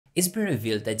It's been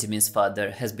revealed that Jimin's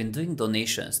father has been doing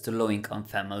donations to low-income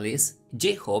families,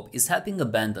 J-Hope is helping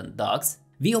abandoned dogs,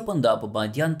 V opened up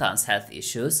about Yeontan's health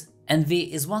issues, and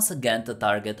V is once again the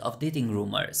target of dating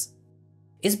rumors.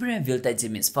 It's been revealed that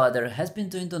Jimin's father has been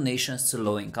doing donations to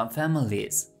low-income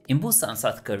families. In Busan,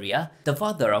 South Korea, the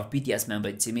father of BTS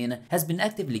member Jimin has been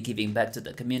actively giving back to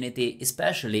the community,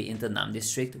 especially in the Nam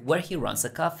district where he runs a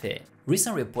cafe.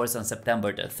 Recent reports on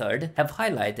September the 3rd have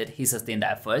highlighted his sustained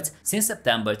efforts since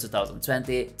September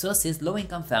 2020 to assist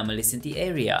low-income families in the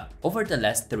area. Over the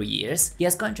last 3 years, he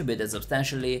has contributed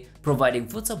substantially, providing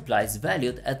food supplies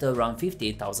valued at around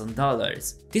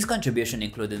 $58,000. This contribution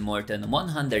included more than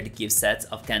 100 gift sets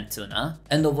of canned tuna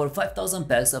and over 5,000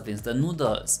 packs of instant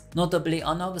noodles. Notably,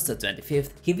 on August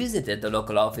 25th, he visited the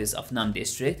local office of Nam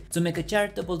District to make a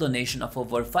charitable donation of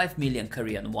over 5 million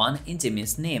Korean won in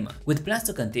Jimin's name, with plans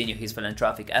to continue his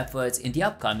philanthropic efforts in the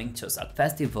upcoming Chuseok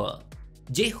festival.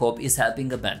 J-Hope is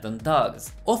helping abandoned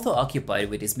dogs. Although occupied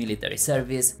with his military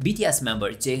service, BTS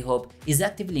member J-Hope is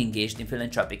actively engaged in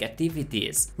philanthropic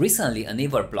activities. Recently, a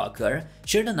naval blogger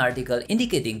shared an article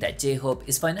indicating that J-Hope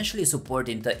is financially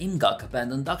supporting the Imgak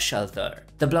abandoned dog shelter.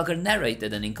 The blogger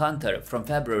narrated an encounter from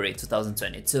February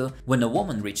 2022 when a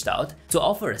woman reached out to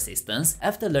offer assistance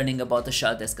after learning about the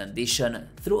shelter's condition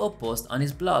through a post on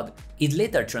his blog. It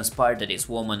later transpired that this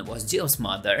woman was J-Hope's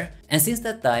mother, and since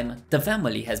that time, the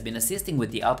family has been assisting with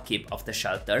the upkeep of the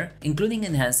shelter, including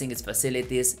enhancing its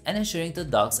facilities and ensuring the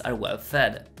dogs are well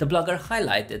fed. The blogger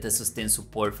highlighted the sustained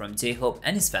support from J-Hope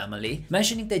and his family,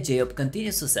 mentioning that J-Hope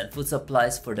continues to send food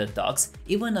supplies for the dogs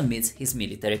even amidst his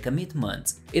military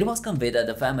commitments. It was conveyed that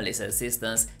the family's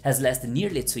assistance has lasted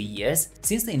nearly 2 years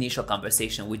since the initial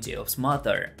conversation with J-Hope's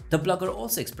mother. The blogger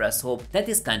also expressed hope that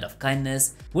this kind of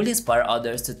kindness will inspire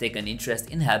others to take an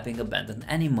interest in helping abandoned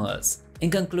animals. In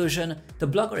conclusion, the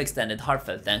blogger extended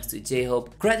heartfelt thanks to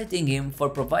J-Hope, crediting him for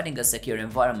providing a secure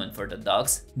environment for the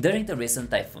dogs during the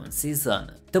recent typhoon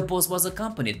season. The post was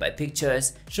accompanied by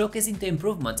pictures showcasing the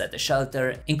improvements at the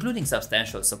shelter, including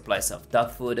substantial supplies of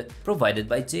dog food provided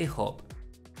by J-Hope.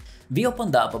 V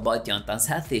opened up about Yeontan's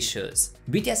health issues.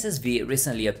 BTS's V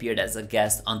recently appeared as a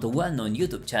guest on the well-known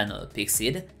YouTube channel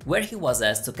Pixid, where he was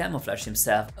asked to camouflage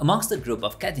himself amongst a group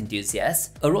of cat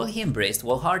enthusiasts, a role he embraced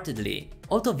wholeheartedly.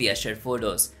 Although V has shared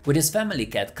photos with his family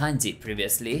cat Kanji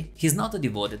previously, he is not a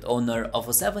devoted owner of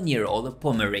a 7-year-old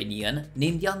Pomeranian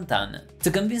named Yeontan.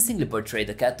 To convincingly portray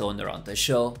the cat owner on the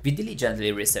show, V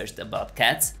diligently researched about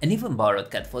cats and even borrowed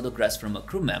cat photographs from a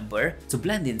crew member to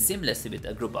blend in seamlessly with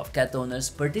a group of cat owners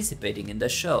participating in the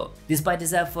show. Despite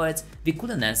his efforts, V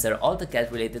couldn't answer all the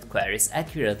cat-related queries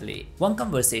accurately. One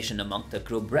conversation among the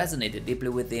group resonated deeply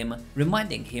with him,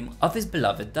 reminding him of his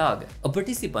beloved dog. A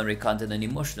participant recounted an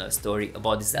emotional story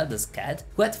about his eldest cat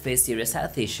who had faced serious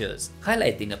health issues,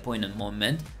 highlighting a poignant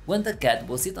moment when the cat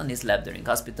will sit on his lap during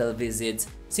hospital visits,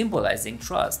 symbolizing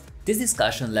trust. This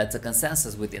discussion led to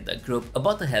consensus within the group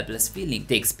about the helpless feeling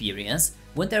they experience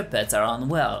when their pets are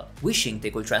unwell, wishing they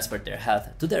could transfer their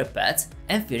health to their pets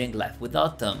and fearing life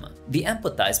without them. V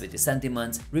empathized with his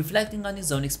sentiments, reflecting on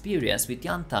his own experience with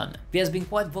Yeontan. V has been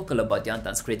quite vocal about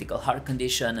Yeontan's critical heart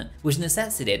condition, which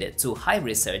necessitated 2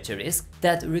 high-risk surgeries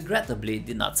that regrettably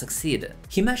did not succeed.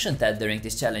 He mentioned that during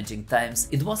these challenging times,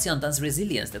 it was Yeontan's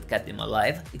resilience that kept him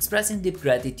alive, expressing deep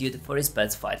gratitude for his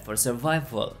pet's fight for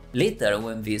survival. Later,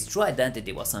 when V's true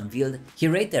identity was unveiled, he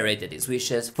reiterated his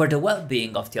wishes for the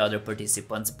well-being of the other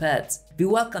participants' pets. V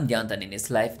welcomed Yeontan in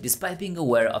his life despite being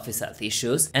aware of his health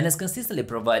issues and has consistently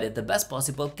provided the best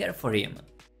possible care for him.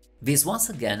 V is once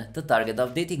again the target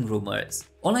of dating rumors.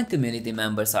 Online community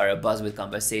members are abuzz with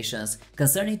conversations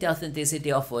concerning the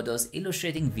authenticity of photos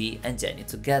illustrating V and Jennie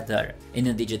together. In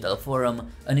a digital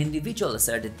forum, an individual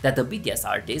asserted that the BTS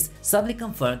artist subtly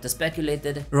confirmed the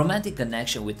speculated romantic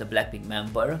connection with the Blackpink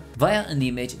member via an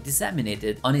image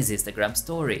disseminated on his Instagram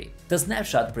story. The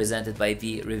snapshot presented by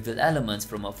V revealed elements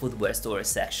from a footwear store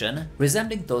section,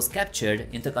 resembling those captured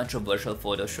in the controversial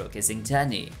photo showcasing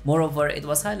Jennie. Moreover, it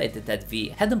was highlighted that V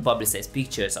hadn't publicized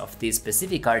pictures of these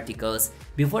specific articles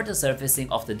before the surfacing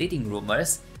of the dating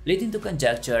rumors, leading to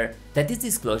conjecture that this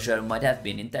disclosure might have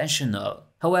been intentional.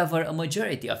 However, a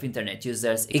majority of internet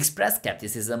users expressed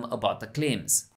skepticism about the claims.